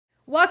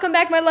Welcome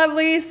back, my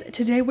lovelies.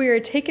 Today we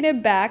are taking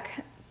it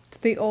back to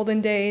the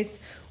olden days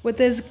with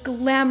this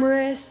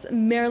glamorous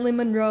Marilyn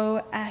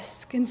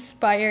Monroe-esque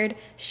inspired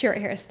short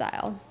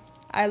hairstyle.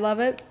 I love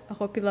it. I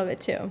hope you love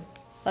it too.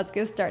 Let's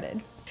get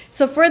started.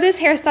 So for this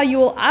hairstyle, you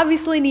will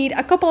obviously need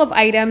a couple of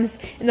items.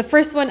 And the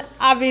first one,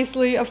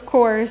 obviously, of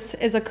course,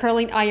 is a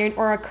curling iron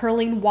or a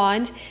curling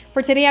wand.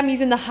 For today, I'm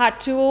using the Hot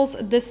Tools.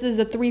 This is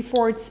a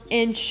 3/4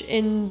 inch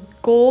in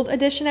gold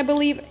edition, I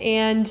believe.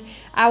 And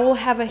I will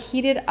have it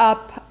heated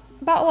up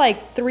about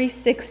like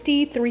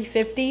 360,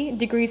 350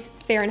 degrees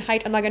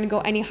Fahrenheit. I'm not gonna go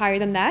any higher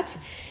than that.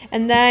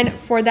 And then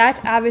for that,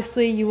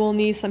 obviously you will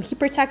need some heat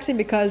protection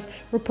because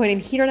we're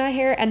putting heat on our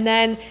hair, and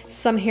then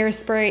some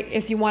hairspray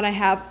if you wanna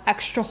have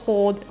extra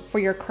hold for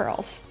your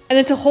curls. And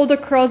then to hold the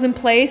curls in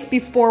place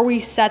before we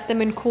set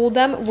them and cool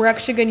them, we're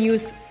actually gonna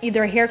use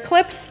either hair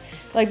clips,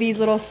 like these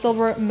little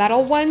silver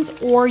metal ones,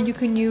 or you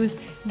can use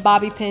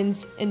bobby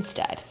pins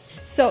instead.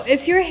 So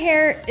if your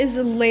hair is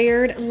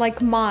layered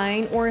like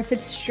mine, or if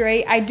it's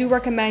straight, I do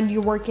recommend you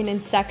working in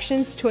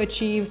sections to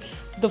achieve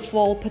the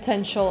full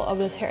potential of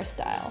this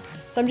hairstyle.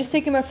 So I'm just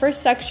taking my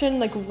first section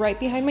like right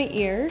behind my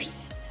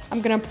ears. I'm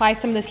gonna apply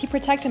some of this Heat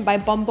Protectant by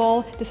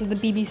Bumble. This is the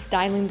BB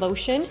Styling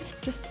Lotion.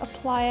 Just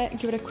apply it,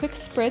 give it a quick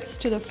spritz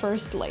to the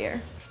first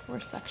layer or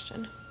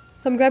section.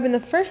 So I'm grabbing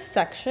the first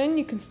section.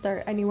 You can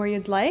start anywhere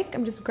you'd like.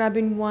 I'm just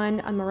grabbing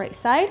one on my right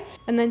side,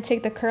 and then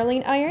take the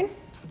curling iron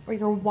or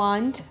your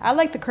wand. I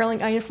like the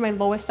curling iron for my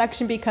lowest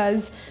section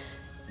because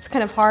it's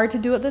kind of hard to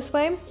do it this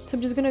way. So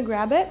I'm just gonna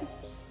grab it,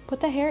 put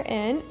the hair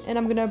in, and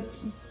I'm gonna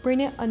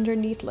bring it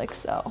underneath like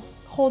so.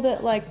 Hold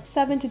it like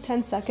 7 to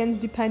 10 seconds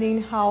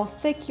depending how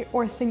thick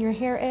or thin your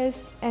hair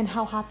is and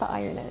how hot the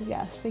iron is.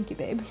 Yes, thank you,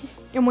 babe.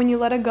 And when you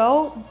let it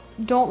go,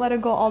 don't let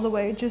it go all the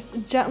way. Just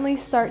gently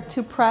start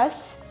to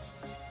press.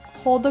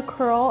 Hold the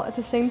curl at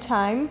the same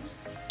time.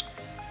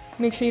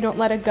 Make sure you don't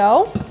let it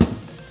go.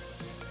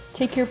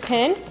 Take your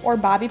pin or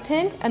bobby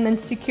pin and then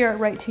secure it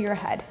right to your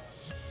head.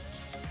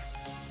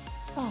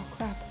 Oh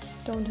crap,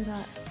 don't do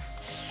that.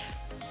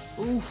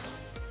 Oof,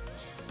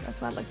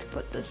 that's why I like to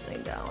put this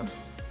thing down.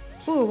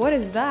 Ooh, what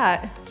is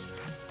that?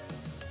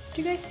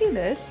 Do you guys see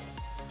this?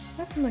 Is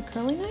that from the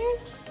curling iron?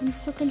 I'm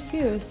so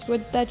confused where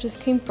that just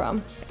came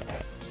from.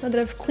 Now that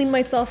I've cleaned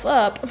myself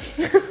up,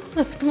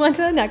 let's move on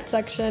to the next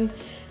section.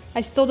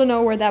 I still don't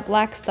know where that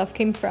black stuff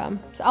came from.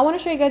 So I wanna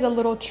show you guys a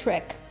little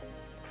trick.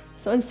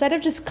 So instead of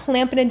just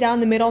clamping it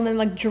down the middle and then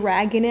like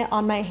dragging it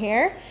on my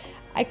hair,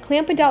 I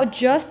clamp it out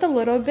just a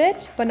little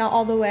bit, but not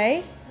all the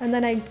way. And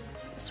then I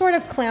sort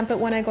of clamp it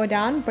when I go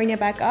down, bring it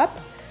back up,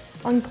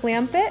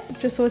 unclamp it,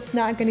 just so it's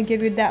not gonna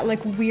give you that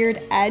like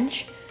weird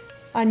edge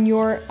on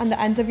the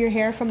ends of your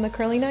hair from the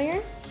curling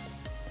iron.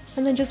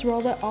 And then just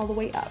roll it all the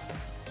way up.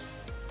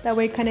 That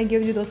way it kind of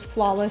gives you those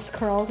flawless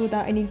curls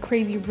without any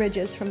crazy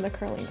ridges from the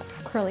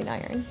curling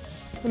iron.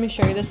 Let me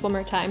show you this one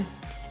more time.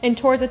 And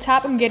towards the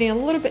top, I'm getting a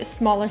little bit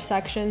smaller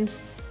sections,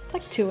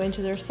 like 2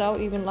 inches or so,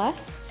 even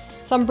less.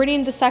 So I'm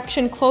bringing the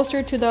section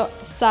closer to the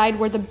side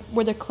where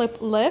the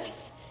clip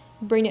lifts,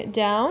 bring it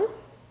down.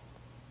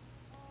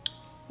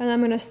 And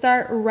I'm gonna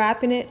start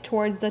wrapping it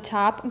towards the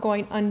top,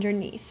 going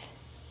underneath.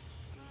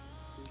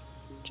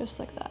 Just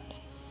like that.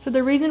 So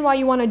the reason why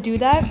you wanna do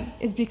that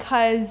is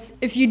because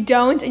if you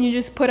don't and you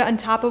just put it on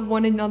top of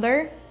one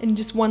another in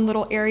just one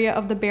little area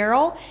of the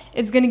barrel,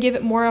 it's gonna give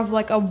it more of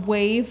like a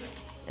wave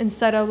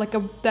instead of like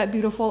that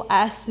beautiful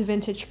S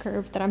vintage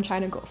curve that I'm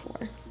trying to go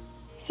for.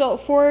 So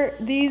for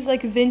these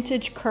like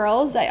vintage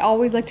curls, I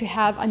always like to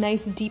have a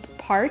nice deep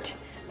part.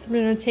 So I'm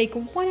gonna take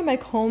one of my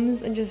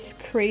combs and just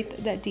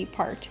create that deep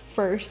part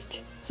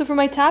first. So for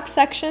my top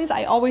sections,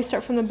 I always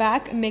start from the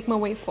back and make my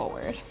way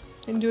forward.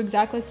 And do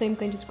exactly the same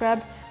thing, just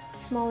grab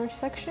smaller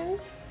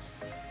sections,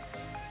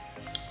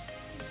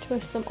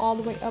 twist them all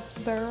the way up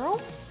the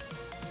barrel,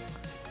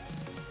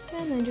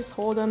 and then just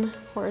hold them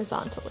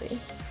horizontally.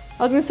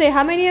 I was gonna say,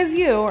 how many of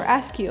you, or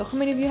ask you, how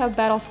many of you have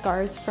battle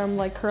scars from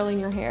like curling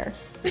your hair?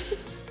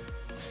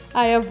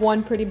 I have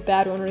one pretty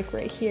bad one like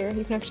right here.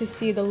 You can actually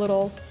see the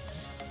little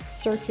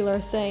circular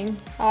thing.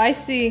 Oh, I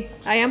see.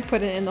 I am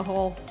putting it in the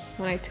hole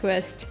when I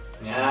twist.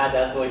 Yeah,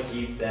 that's what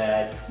she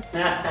said.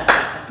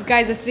 You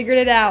guys have figured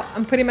it out.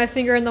 I'm putting my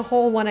finger in the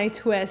hole when I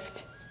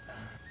twist.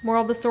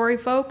 Moral of the story,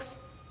 folks,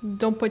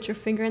 don't put your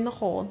finger in the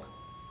hole.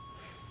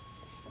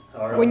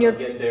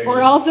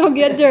 Or else it'll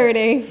get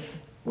dirty.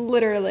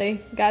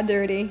 Literally got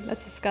dirty.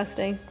 That's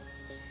disgusting.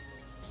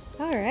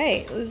 All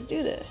right, let's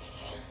do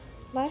this.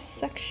 Last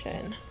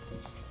section.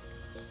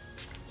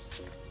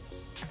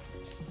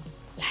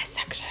 Last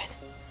section.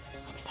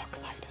 I'm so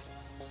excited.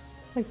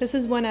 Like, this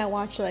is when I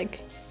watch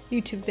like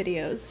YouTube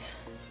videos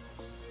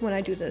when I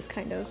do this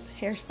kind of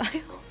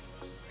hairstyles.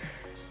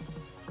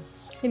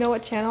 You know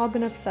what channel I've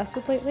been obsessed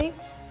with lately?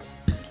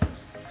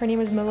 Her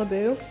name is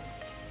Milabu.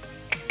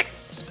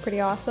 She's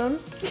pretty awesome.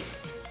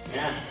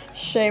 Yeah.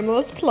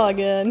 Shameless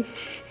plug-in.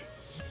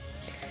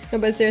 No,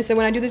 but seriously,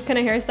 when I do these kind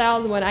of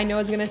hairstyles, when I know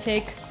it's gonna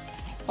take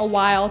a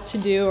while to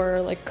do,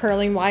 or like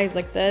curling wise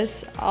like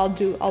this, I'll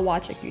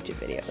watch like YouTube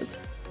videos.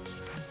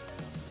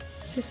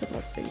 Just a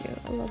love video.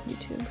 I love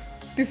YouTube.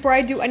 Before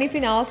I do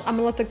anything else, I'm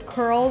gonna let the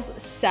curls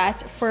set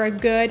for a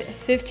good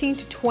 15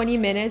 to 20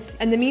 minutes.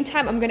 In the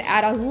meantime, I'm gonna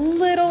add a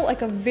little,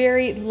 like a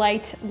very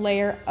light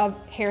layer of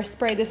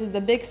hairspray. This is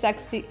the Big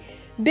Sexy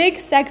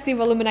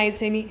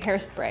Volumizing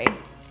Hairspray.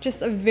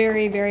 Just a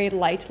very, very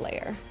light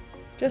layer.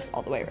 Just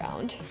all the way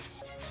around.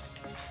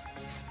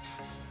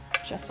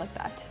 Just like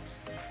that.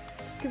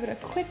 Just give it a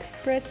quick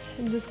spritz,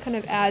 and this kind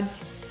of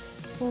adds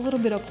a little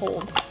bit of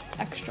hold,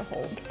 extra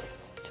hold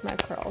to my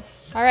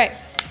curls. All right.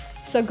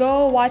 So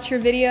go watch your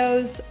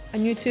videos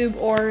on YouTube,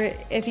 or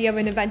if you have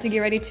an event to get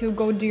ready to,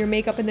 go do your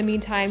makeup in the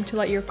meantime to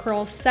let your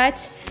curls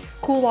set,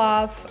 cool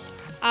off.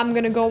 I'm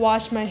gonna go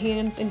wash my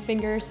hands and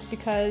fingers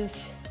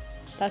because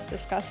that's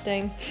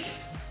disgusting.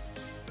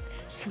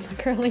 From the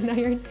curling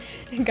iron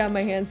and got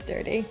my hands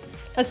dirty.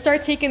 Let's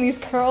start taking these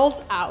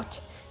curls out.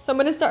 So I'm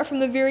gonna start from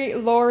the very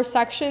lower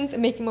sections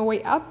and making my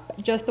way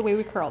up just the way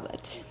we curled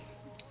it.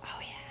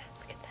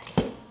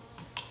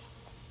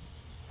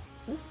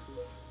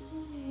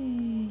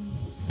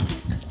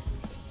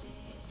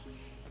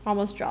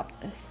 Almost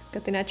dropped this.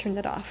 Good thing I turned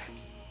it off.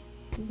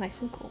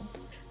 Nice and cold.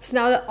 So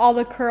now that all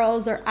the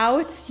curls are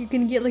out, you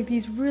can get like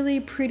these really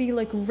pretty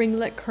like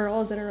ringlet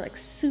curls that are like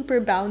super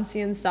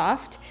bouncy and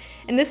soft.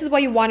 And this is why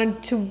you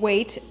wanted to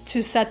wait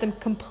to set them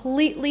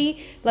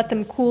completely, let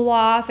them cool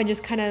off, and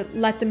just kind of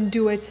let them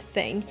do its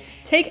thing.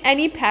 Take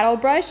any paddle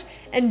brush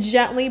and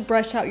gently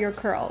brush out your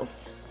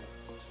curls.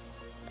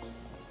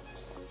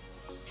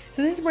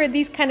 So this is where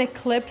these kind of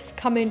clips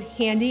come in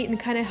handy and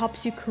kind of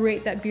helps you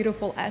create that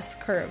beautiful S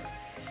curve.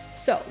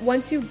 So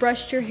once you've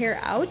brushed your hair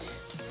out,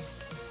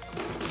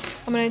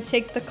 I'm gonna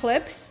take the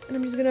clips and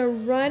I'm just gonna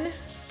run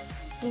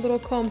a little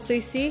comb. So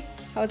you see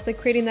how it's like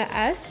creating that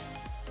S?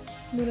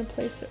 I'm gonna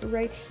place it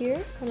right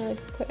here. I'm gonna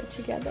put it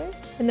together.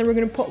 And then we're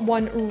gonna put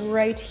one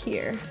right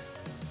here.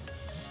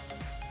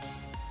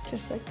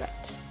 Just like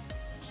that.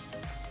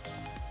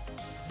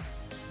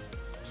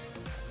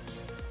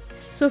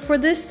 So for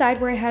this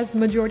side where it has the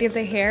majority of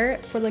the hair,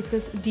 for like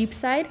this deep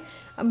side,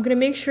 I'm gonna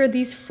make sure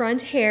these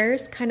front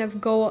hairs kind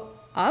of go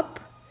up,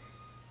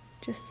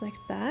 just like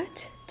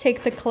that.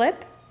 Take the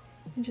clip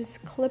and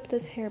just clip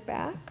this hair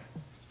back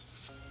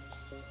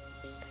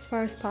as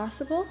far as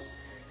possible.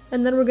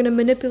 And then we're gonna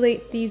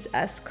manipulate these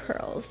S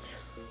curls.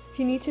 If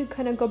you need to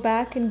kind of go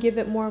back and give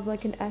it more of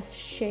like an S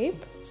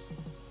shape.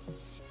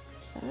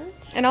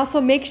 And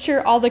also make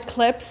sure all the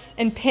clips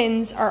and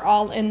pins are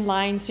all in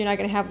line so you're not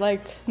gonna have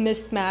like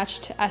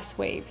mismatched S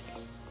waves.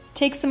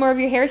 Take some more of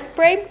your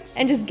hairspray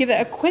and just give it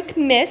a quick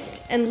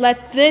mist and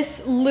let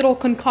this little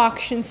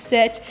concoction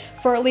sit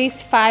for at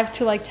least 5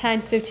 to like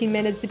 10, 15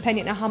 minutes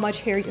depending on how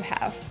much hair you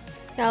have.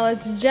 Now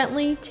let's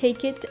gently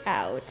take it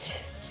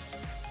out.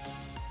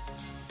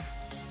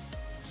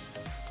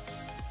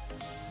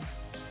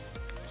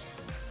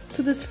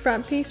 So this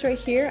front piece right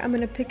here, I'm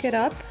gonna pick it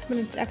up. I'm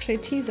gonna actually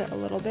tease it a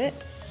little bit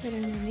right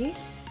underneath.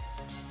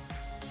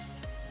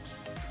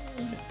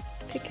 I'm gonna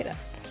pick it up.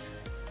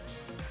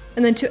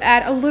 And then to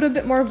add a little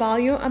bit more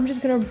volume, I'm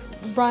just gonna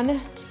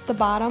run the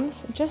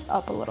bottoms just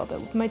up a little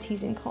bit with my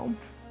teasing comb.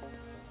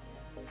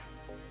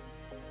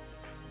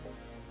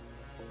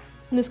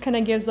 And this kind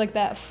of gives like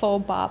that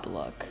faux bob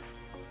look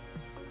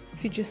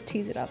if you just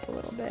tease it up a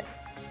little bit.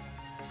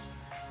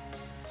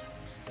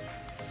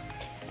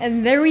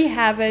 And there we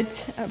have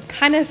it. I'm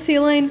kind of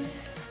feeling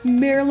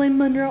Marilyn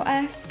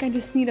Monroe-esque. I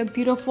just need a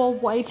beautiful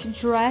white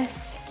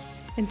dress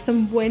and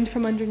some wind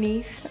from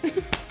underneath.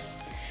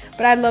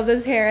 But I love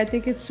this hair. I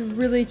think it's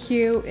really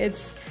cute.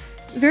 It's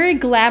very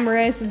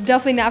glamorous. It's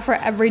definitely not for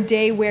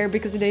everyday wear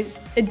because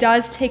it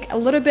does take a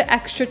little bit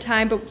extra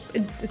time, but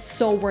it's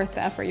so worth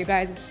the effort, you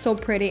guys. It's so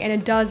pretty, and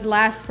it does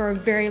last for a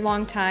very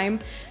long time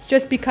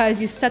just because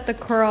you set the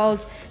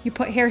curls, you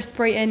put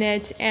hairspray in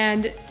it,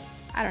 and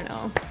I don't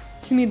know.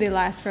 To me, they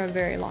last for a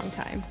very long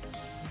time.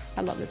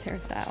 I love this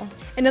hairstyle.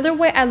 Another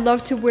way I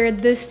love to wear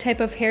this type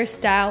of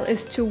hairstyle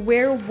is to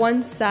wear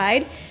one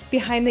side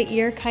behind the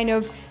ear, kind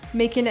of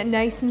making it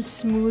nice and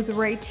smooth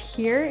right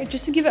here,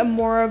 just to give it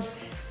more of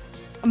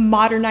a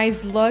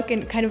modernized look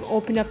and kind of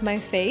open up my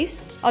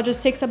face. I'll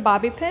just take some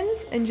bobby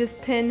pins and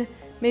just pin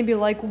maybe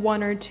like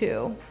 1 or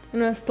 2. I'm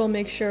gonna still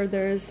make sure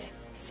there's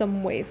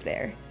some wave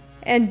there.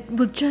 And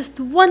with just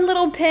one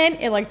little pin,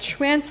 it like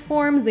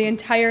transforms the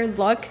entire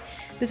look.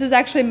 This is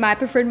actually my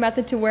preferred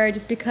method to wear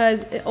just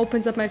because it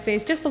opens up my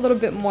face just a little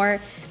bit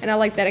more, and I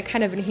like that it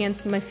kind of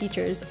enhances my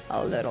features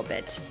a little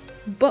bit.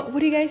 But what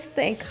do you guys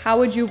think? How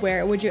would you wear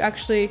it? Would you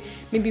actually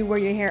maybe wear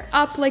your hair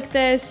up like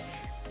this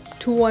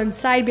to one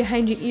side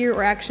behind your ear,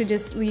 or actually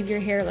just leave your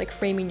hair like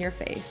framing your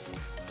face?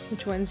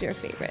 Which one's your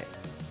favorite?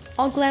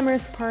 All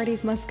glamorous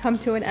parties must come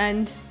to an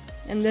end,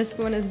 and this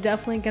one is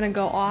definitely gonna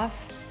go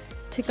off,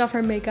 take off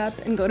her makeup,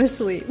 and go to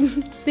sleep.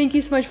 Thank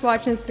you so much for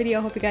watching this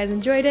video. Hope you guys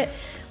enjoyed it.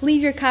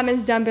 Leave your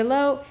comments down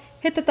below,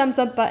 hit the thumbs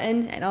up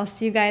button, and I'll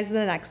see you guys in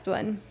the next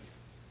one.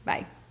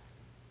 Bye.